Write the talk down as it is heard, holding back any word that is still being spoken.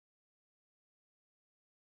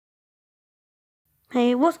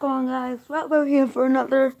Hey, what's going on, guys? We're here for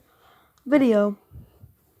another video.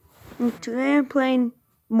 And today I'm playing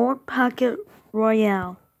more Pocket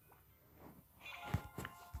Royale.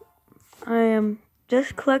 I am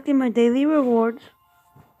just collecting my daily rewards.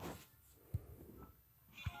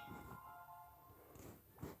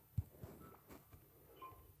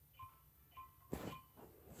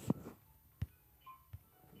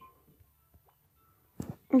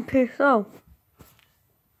 Okay, so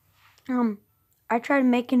I tried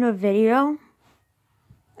making a video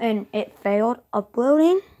and it failed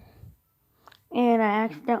uploading, and I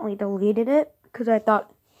accidentally deleted it because I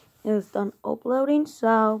thought it was done uploading.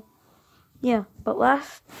 So yeah, but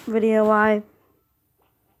last video I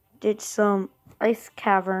did some ice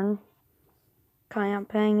cavern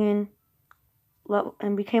campaign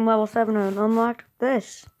and became level 7 and unlocked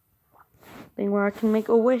this thing where I can make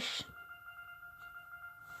a wish.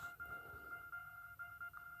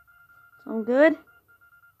 Sound good?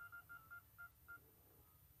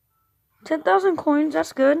 10,000 coins,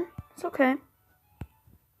 that's good. It's okay.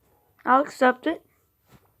 I'll accept it.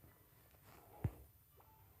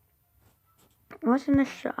 What's in the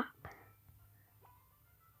shop?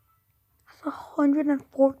 That's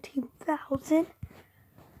 114,000.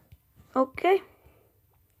 Okay.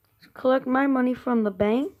 Let's collect my money from the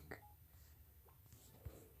bank.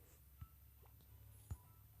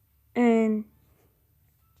 And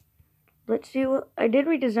let's see what I did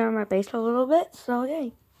redesign my base a little bit, so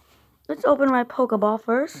yay. Let's open my Pokeball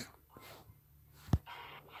first.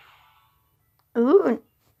 Ooh, an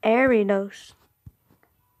Aridos.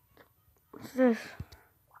 What's this?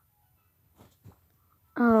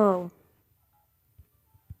 Oh.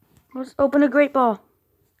 Let's open a Great Ball.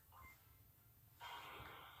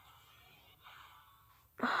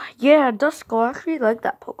 Yeah, Duskull. I actually like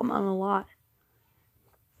that Pokemon a lot.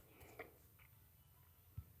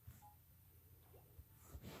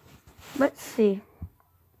 Let's see.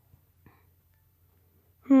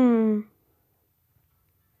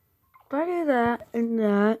 If I do that and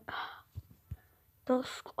that.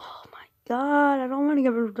 Duskull. Oh my god. I don't want to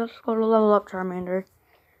give a Duskull to level up Charmander.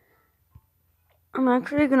 I'm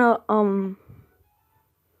actually gonna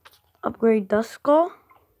upgrade Duskull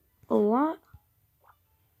a lot,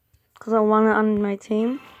 because I want it on my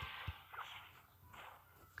team.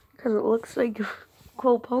 Because it looks like a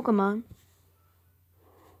cool Pokemon.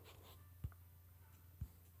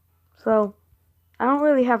 So, I don't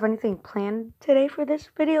really have anything planned today for this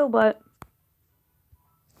video, but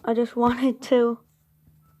I just wanted to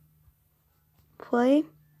play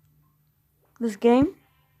this game.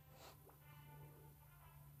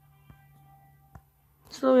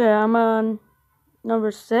 So yeah, I'm on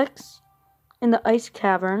number 6 in the Ice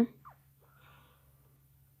Cavern.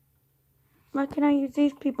 Why can't I use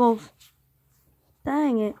these people's?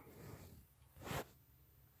 Dang it.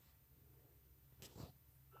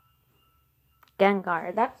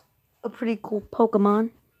 Gengar, that's a pretty cool Pokemon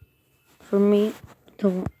for me.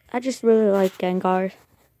 I just really like Gengar.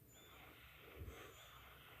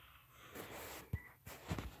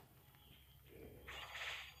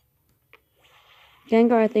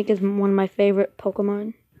 Gengar, I think, is one of my favorite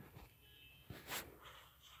Pokemon.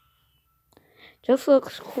 Just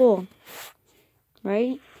looks cool,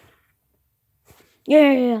 right?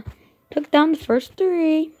 Yeah. Took down the first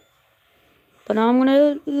 3. But now I'm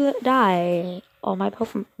gonna die. All my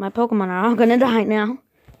Pokemon are all gonna die now.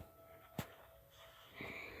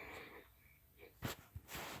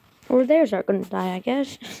 Or theirs are gonna die, I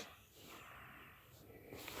guess.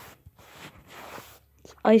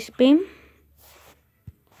 Ice Beam.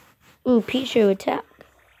 Ooh, Pichu attack.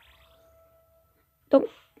 Don't.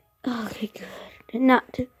 Okay, good. Did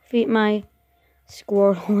not defeat my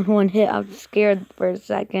Squirtle in one hit. I was scared for a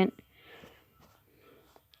second.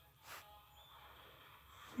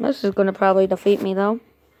 This is gonna probably defeat me, though.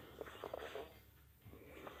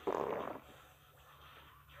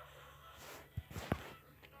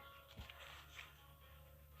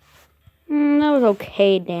 That was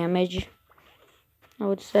okay damage, I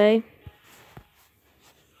would say.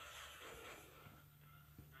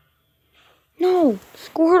 No!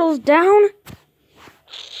 Squirtle's down?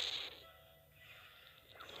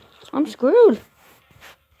 I'm screwed.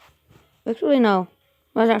 Actually, no.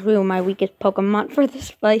 That's actually my weakest Pokemon for this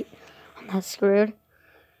fight. I'm not screwed.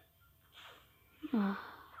 If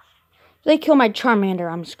they kill my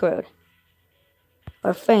Charmander, I'm screwed.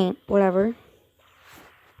 Or faint, whatever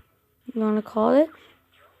you want to call it.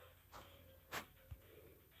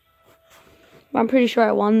 I'm pretty sure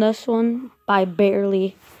I won this one by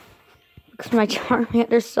barely, because my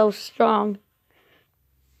Charmander's so strong.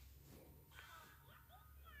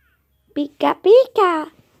 Pika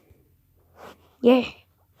Pika! Yeah.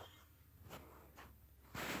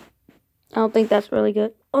 I don't think that's really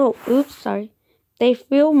good. Oh, oops, sorry. They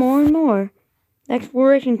feel more and more. The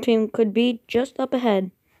exploration team could be just up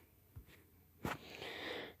ahead.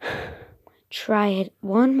 Try it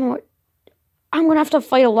one more. I'm gonna have to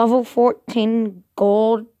fight a level 14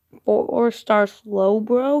 gold 4-star slow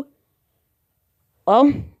bro.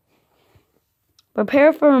 Well,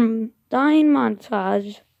 prepare for dying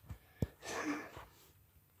montage.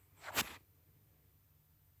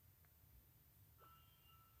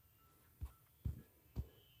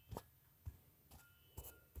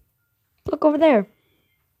 Look over there.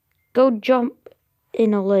 Go jump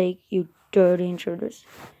in a lake, you dirty intruders.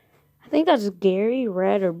 I think that's Gary,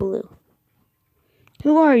 red or blue.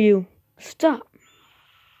 Who are you? Stop.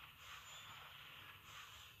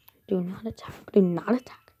 Do not attack. Do not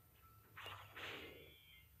attack.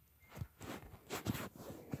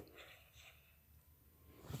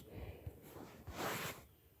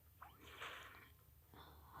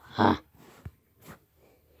 Huh?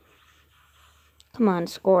 Come on,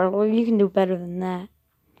 Squirtle. You can do better than that.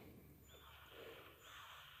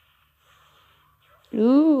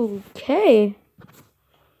 Ooh, okay.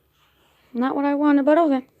 Not what I wanted, but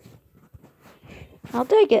okay. I'll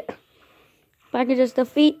take it. If I could just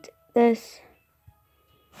defeat this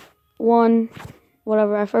one,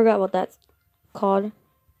 whatever, I forgot what that's called.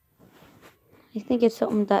 I think it's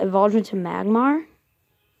something that evolves into Magmar.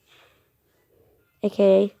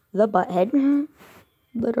 AKA the butthead.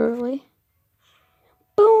 Literally.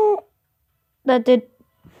 Boom! That did.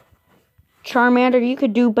 Charmander, you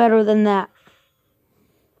could do better than that.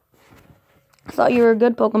 I thought you were a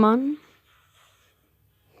good Pokemon.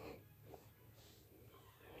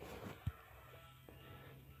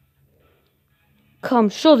 Come,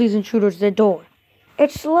 show these intruders the door.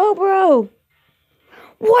 It's Slowbro!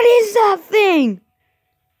 What is that thing?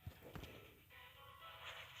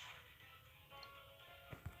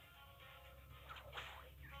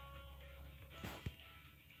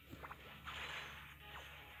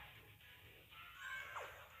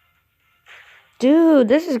 Dude,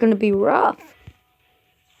 this is gonna be rough.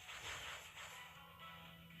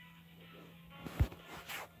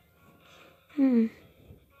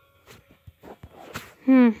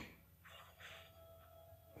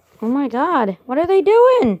 Oh my god, what are they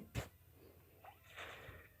doing?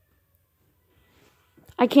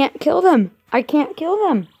 I can't kill them. I can't kill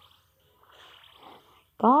them.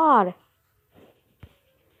 God.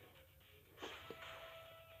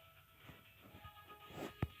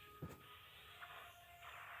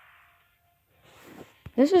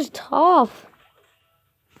 This is tough.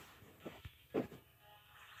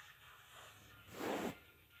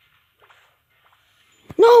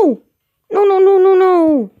 No! No, no, no, no,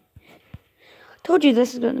 no! Told you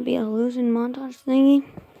this is going to be a losing montage thingy.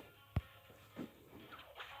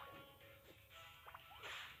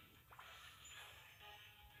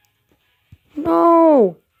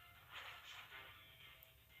 No!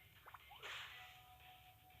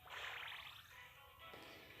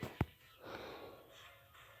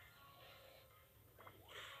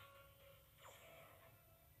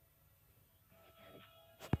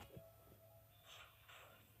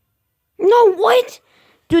 No, what?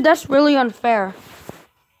 Dude, that's really unfair.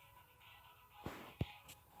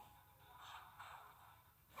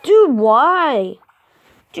 Dude, why?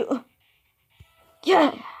 Dude.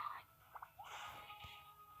 Yeah.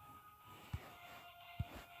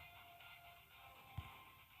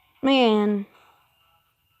 Man.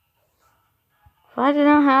 If I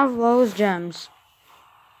didn't have those gems.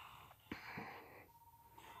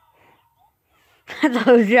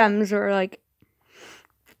 Those gems were like,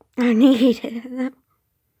 I needed them.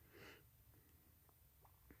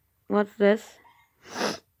 What's this?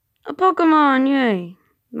 A Pokemon, yay.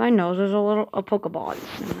 My nose is a Pokeball.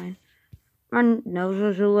 My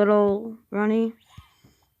nose is a little runny.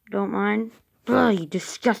 Don't mind. Ugh, you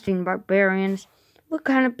disgusting barbarians. What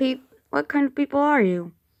kind of people are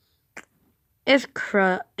you?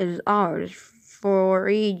 Iskra is ours for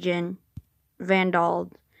region.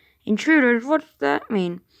 Vandals. Intruders, what's that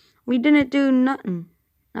mean? We didn't do nothing.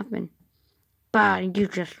 Bah, you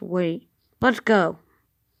just wait. Let's go.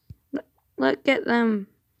 Let's get them.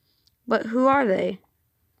 But who are they?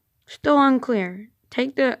 Still unclear.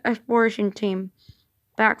 Take the exploration team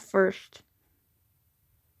back first.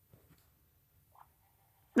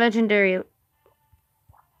 Legendary.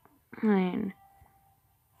 Man.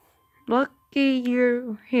 Lucky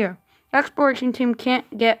you're here. The exploration team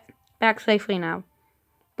can't get back safely now.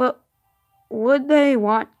 But would they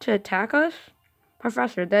want to attack us?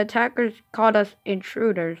 Professor, the attackers called us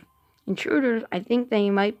intruders. Intruders? I think they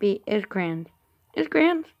might be Isgrans.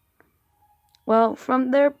 Isgrans? Well,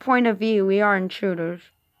 from their point of view, we are intruders.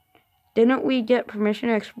 Didn't we get permission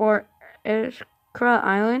to explore Iskra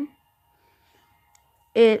Island?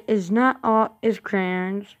 It is not all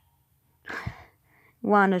Iskrans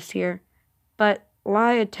want us here. But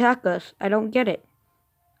why attack us? I don't get it.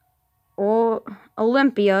 Oh,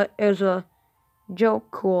 Olympia is a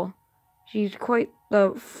joke cool. She's quite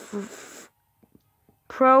the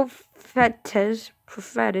prophetess,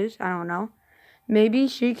 I don't know. Maybe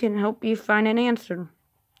she can help you find an answer.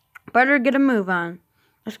 Better get a move on.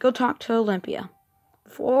 Let's go talk to Olympia.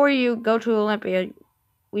 Before you go to Olympia,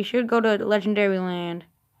 we should go to Legendary Land.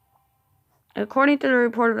 According to the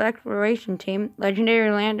report of the exploration team,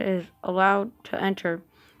 Legendary Land is allowed to enter.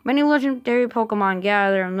 Many legendary Pokemon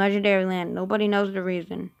gather in Legendary Land. Nobody knows the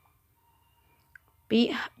reason.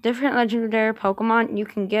 Beat different legendary Pokemon, you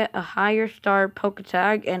can get a higher star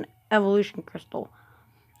Poketag and Evolution Crystal.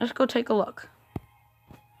 Let's go take a look.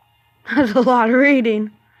 That's a lot of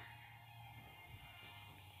reading.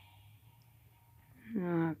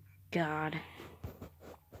 Oh, God.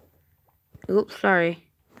 Oops, sorry.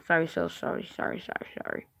 Sorry.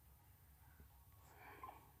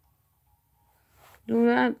 Do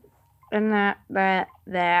that, and that,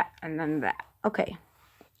 and then that. Okay.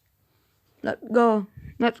 Let's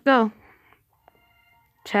go.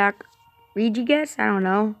 Attack Regigigas? I don't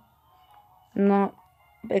know. I'm not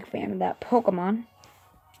a big fan of that Pokemon.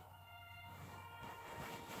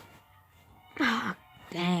 Ah,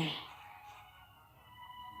 dang.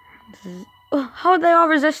 How are they all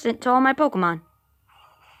resistant to all my Pokemon?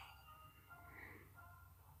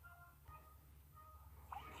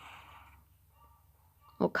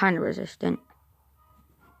 Well, kind of resistant.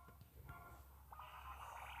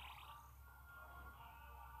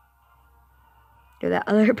 Dude, that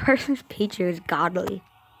other person's Pichu is godly.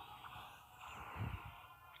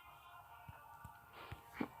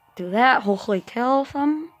 Do that, hopefully kill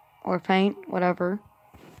some, or faint, whatever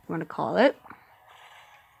you want to call it.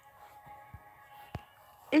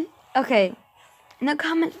 Okay, in the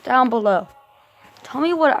comments down below, tell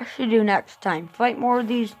me what I should do next time. Fight more of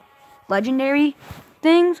these legendary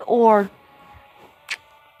things, or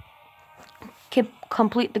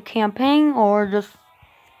complete the campaign, or just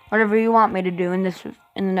whatever you want me to do in the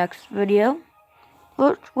next video,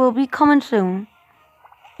 which will be coming soon.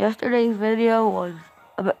 Yesterday's video was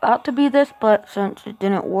about to be this, but since it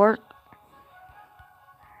didn't work,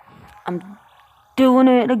 I'm doing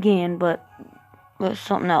it again, but with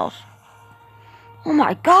something else. Oh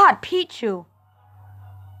my God, Pichu!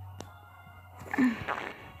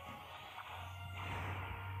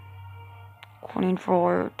 Recording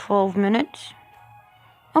for 12 minutes.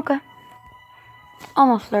 Okay.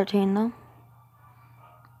 Almost 13 though.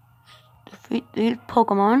 Defeat these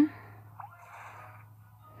Pokemon.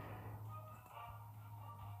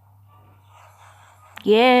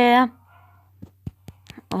 Yeah.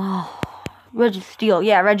 Oh, Registeel.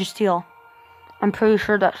 Yeah, Registeel. I'm pretty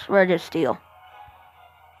sure that's Registeel.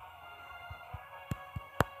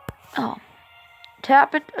 Oh.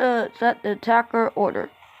 Tap it, set the attacker order.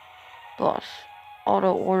 Plus.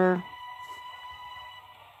 Auto order.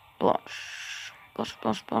 Plus.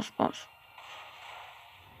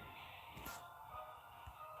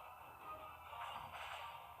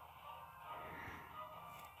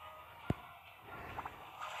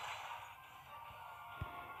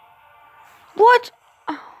 What?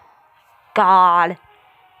 Oh, God.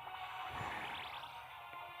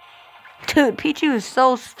 Dude, Pichu is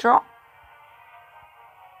so strong.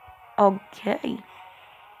 Okay.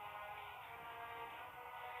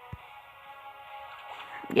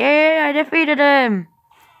 Yeah, I defeated him.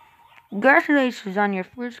 Congratulations on your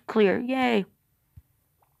first clear. Yay.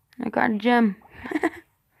 I got a gem.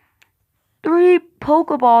 3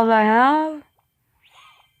 Pokeballs I have.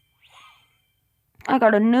 I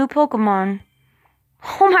got a new Pokemon.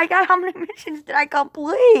 Oh my God, how many missions did I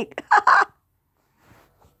complete?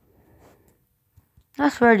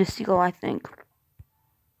 That's Registeel, I think.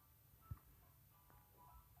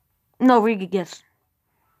 No, Regigigas.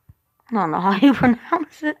 I don't know how you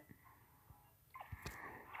pronounce it.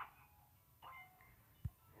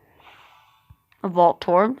 A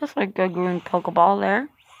Voltorb. That's like a green Pokeball there.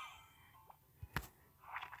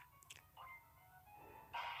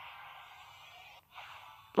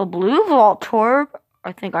 The blue Voltorb?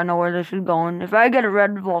 I think I know where this is going. If I get a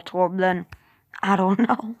red Voltorb, then I don't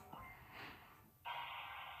know.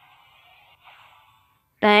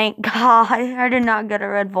 Thank God I did not get a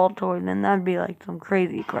red Voltorb, then that'd be like some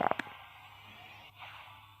crazy crap.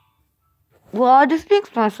 Well, I just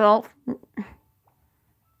jinxed myself.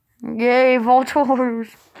 Yay,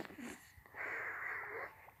 Voltorbs.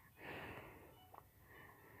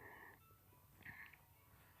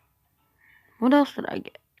 What else did I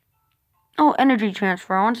get? Oh, energy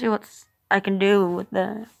transfer. I want to see what I can do with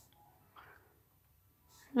that.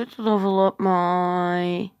 Let's level up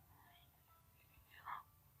my...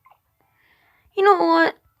 You know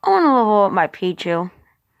what? I want to level up my Pichu.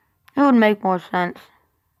 It would make more sense.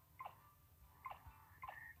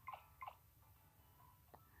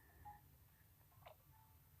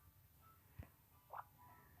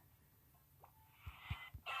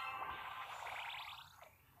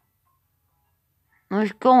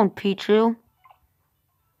 Let's go on Pichu.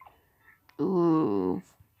 Ooh.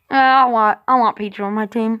 I want Pichu on my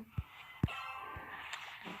team.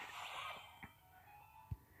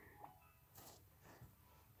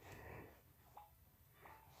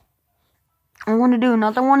 I want to do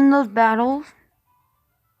another one of those battles.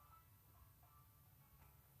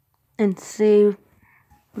 And see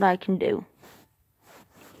what I can do.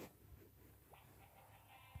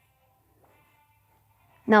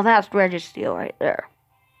 Now that's Registeel right there.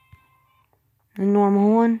 The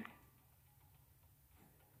normal one.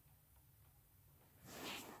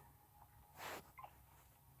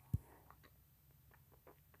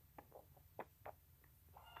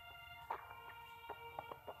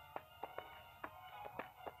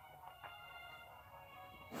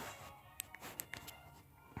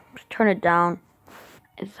 Let's turn it down.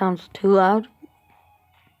 It sounds too loud.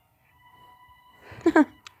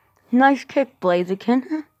 Nice kick,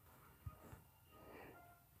 Blaziken.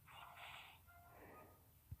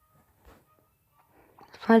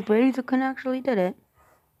 Blaziken actually did it.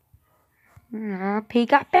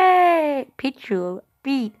 Pichu.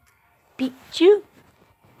 Pichu.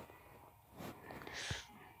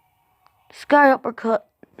 Sky uppercut.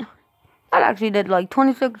 That actually did like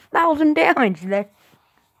 26,000 damage there.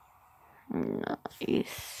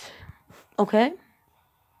 Nice. Okay.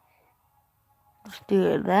 Let's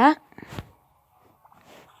do that.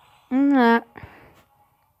 And that.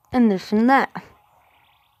 And this and that.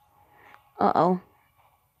 Uh-oh.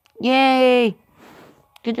 Yay!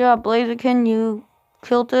 Good job, Blaziken. You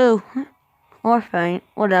kill too. Or faint.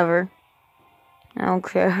 Whatever. I don't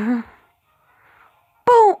care.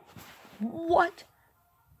 Boom! What?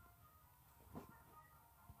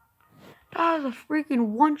 That was a freaking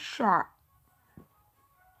one shot.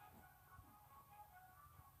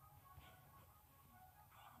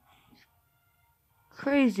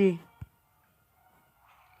 Crazy.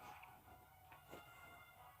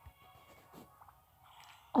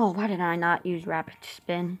 Oh, why did I not use rapid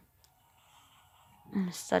spin?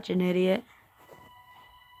 I'm such an idiot.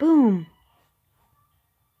 Boom.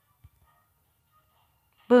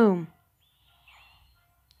 Boom.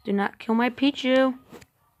 Do not kill my Pichu,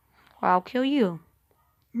 or I'll kill you.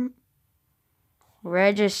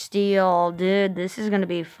 Registeel, dude, this is gonna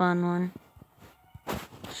be a fun one.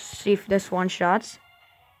 Let's see if this one shots.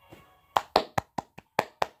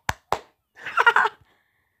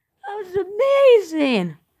 That was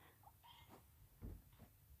amazing.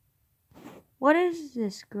 What is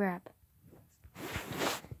this crap?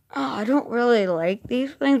 Oh, I don't really like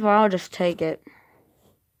these things, but I'll just take it.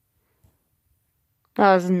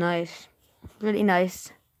 That was nice. Really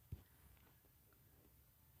nice.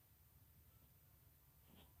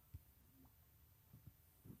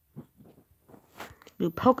 Do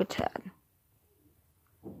Poke Tag.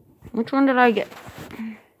 Which one did I get?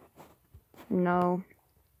 No.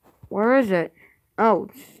 Where is it? Oh,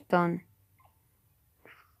 it's done.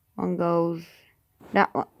 One goes.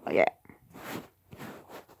 That one. Oh, yeah.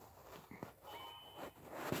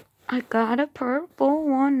 I got a purple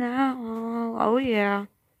one now. Oh, yeah.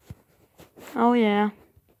 Oh, yeah.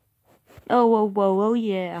 Oh, whoa, whoa, oh,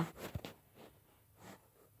 yeah.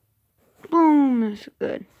 Boom. That's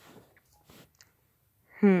good.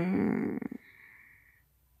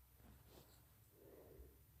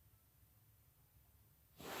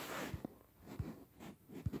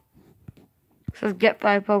 Says get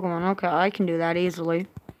 5 Pokemon. Okay, I can do that easily.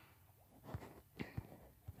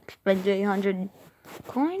 Spend 800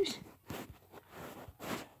 coins.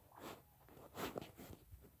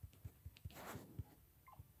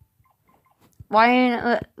 Why ain't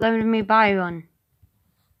it letting me buy one?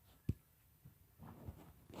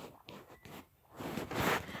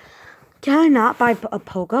 Can I not buy a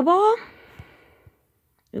Pokeball?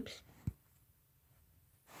 Oops.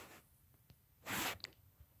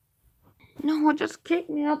 No, it just kicked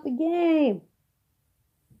me out the game.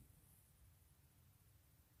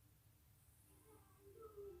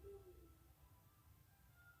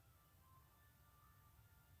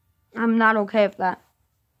 I'm not okay with that.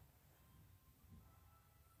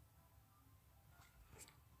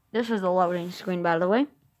 This is the loading screen, by the way.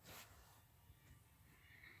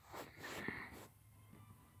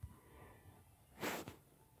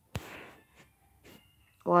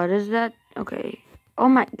 What is that? Okay. Oh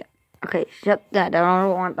my god. Okay, shut that down. I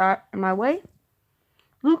don't want that in my way.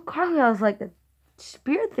 Luke Carlisle's like a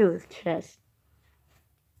spear through his chest.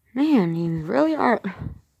 Man, he really are.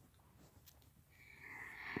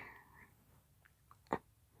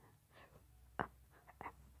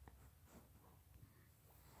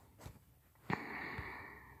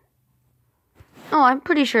 Oh, I'm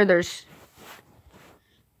pretty sure there's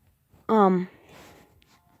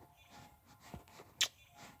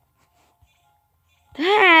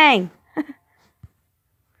dang.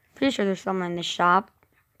 Pretty sure there's someone in the shop.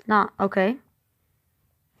 Not okay.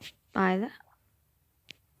 Buy that.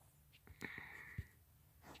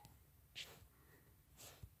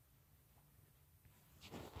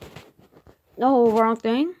 No, wrong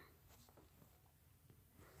thing.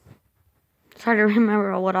 It's hard to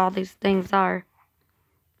remember what all these things are.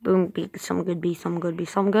 Boom, be some good, be some good, be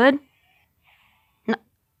some good. No.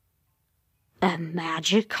 A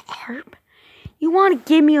magic harp? You want to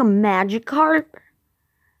give me a magic harp?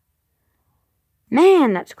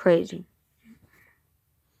 Man, that's crazy.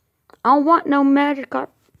 I don't want no magic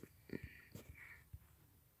harp.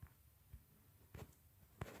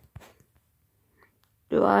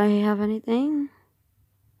 Do I have anything?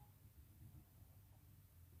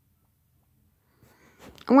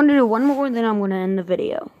 I'm going to do one more, then I'm going to end the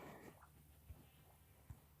video.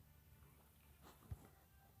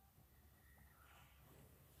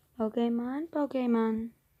 Pokemon, Pokemon.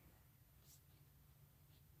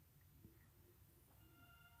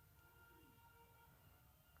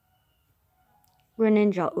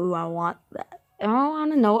 Greninja. Ooh, I want that. I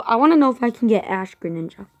want to know. I want to know if I can get Ash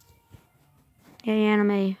Greninja. Yay,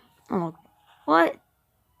 anime. Oh, what?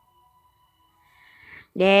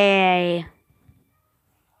 Yay.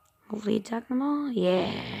 Hopefully attack them all.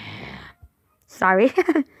 Yeah. Sorry. It's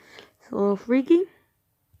a little freaky.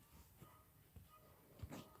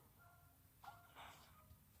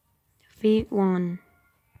 Defeat 1.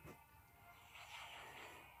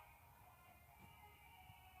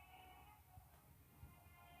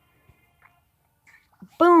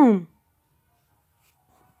 Boom.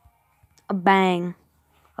 A bang.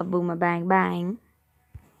 A boom, a bang, bang.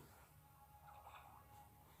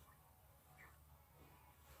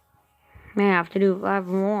 May have to do 5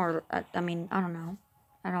 more. I mean, I don't know.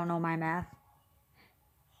 I don't know my math.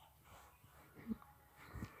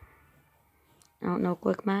 I don't know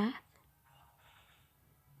quick math.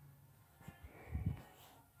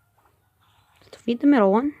 Defeat the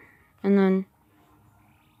middle one. And then...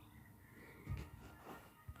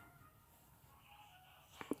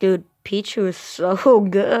 Dude, Pichu is so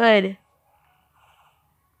good.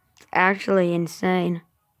 It's actually insane.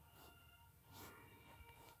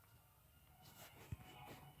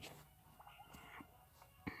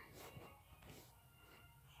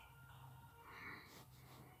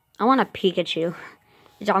 I want a Pikachu,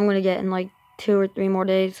 which I'm going to get in like 2 or 3 more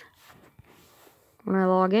days when I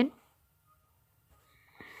log in.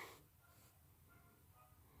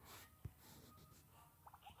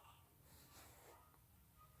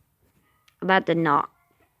 That did not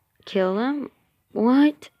kill him.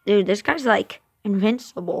 What? Dude, this guy's like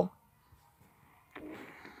invincible.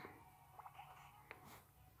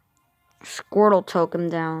 Squirtle took him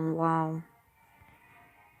down. Wow.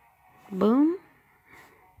 Boom.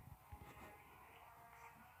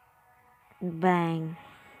 Bang.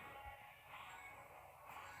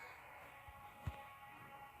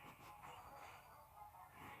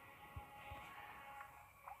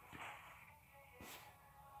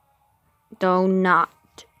 Do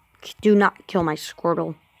not kill my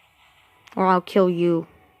Squirtle, or I'll kill you.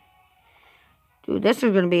 Dude, this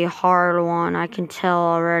is gonna be a hard one. I can tell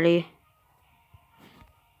already.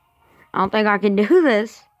 I don't think I can do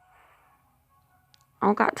this. I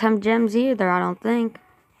don't got 10 gems either, I don't think.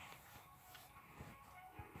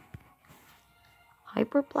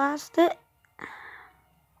 Hyper Blast it?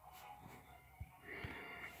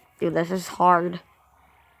 Dude, this is hard.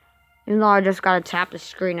 Even though I just gotta tap the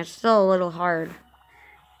screen, it's still a little hard.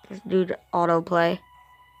 Just do the autoplay.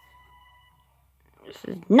 This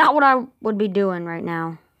is not what I would be doing right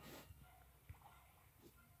now.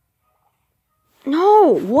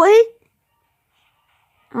 No, what?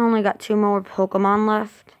 I only got 2 more Pokemon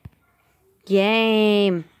left.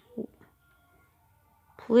 Game.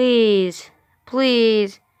 Please.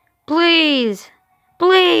 Please. Please.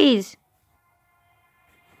 Please.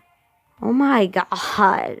 Oh my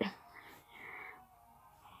god.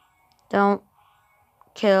 Don't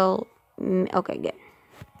kill me. Okay, good.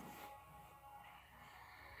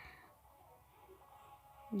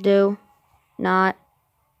 Do not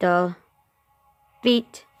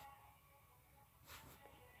defeat.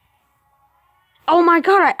 Oh my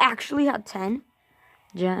god, I actually had 10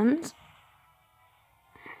 gems.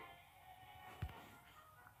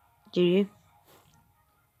 GG.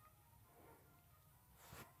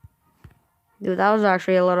 Dude, that was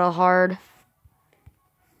actually a little hard.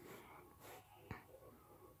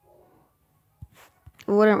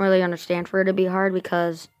 I wouldn't really understand for it to be hard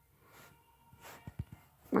because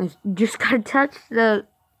I just gotta touch the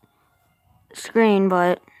screen,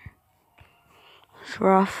 but it's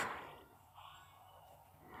rough.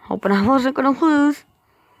 Hoping I wasn't gonna lose,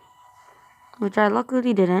 which I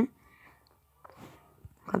luckily didn't.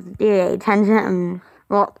 Cause yeah, 10 gems.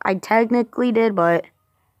 Well, I technically did, but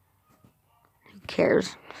who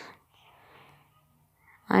cares?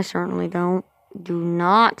 I certainly don't. Do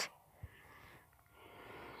not.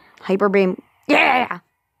 Hyper beam. Yeah!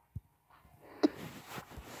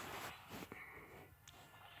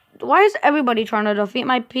 Why is everybody trying to defeat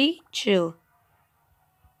my Pichu?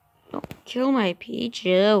 Don't kill my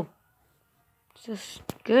Pichu. It's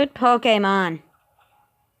a good Pokemon.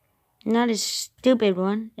 Not a stupid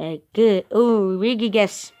one. A good. Ooh,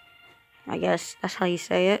 Regigigas. I guess that's how you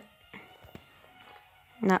say it.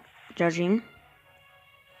 Not judging.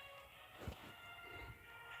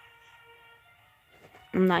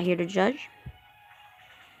 I'm not here to judge.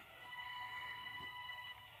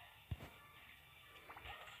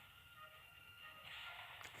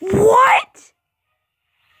 What?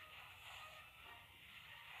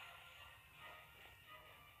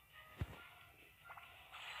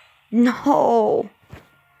 No.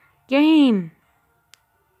 Game.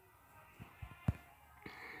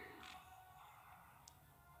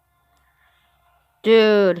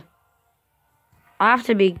 Dude. I have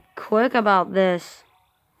to be quick about this.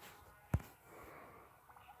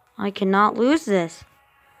 I cannot lose this.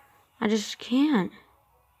 I just can't.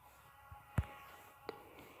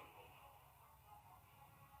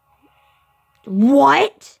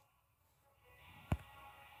 What?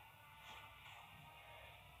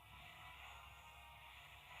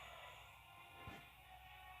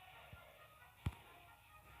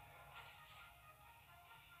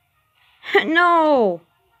 No.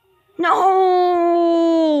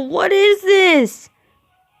 No. What is this?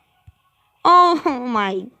 Oh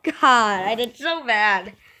my god. I did so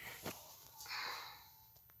bad.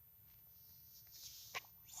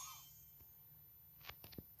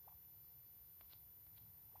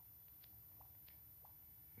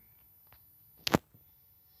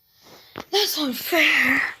 That's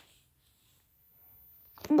unfair.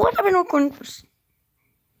 What? I've been recording for...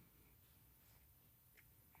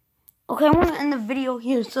 Okay, I want to end the video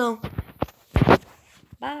here, so...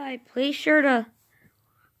 Bye. Please sure to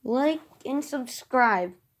like and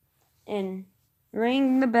subscribe. And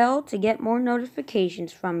ring the bell to get more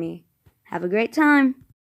notifications from me. Have a great time.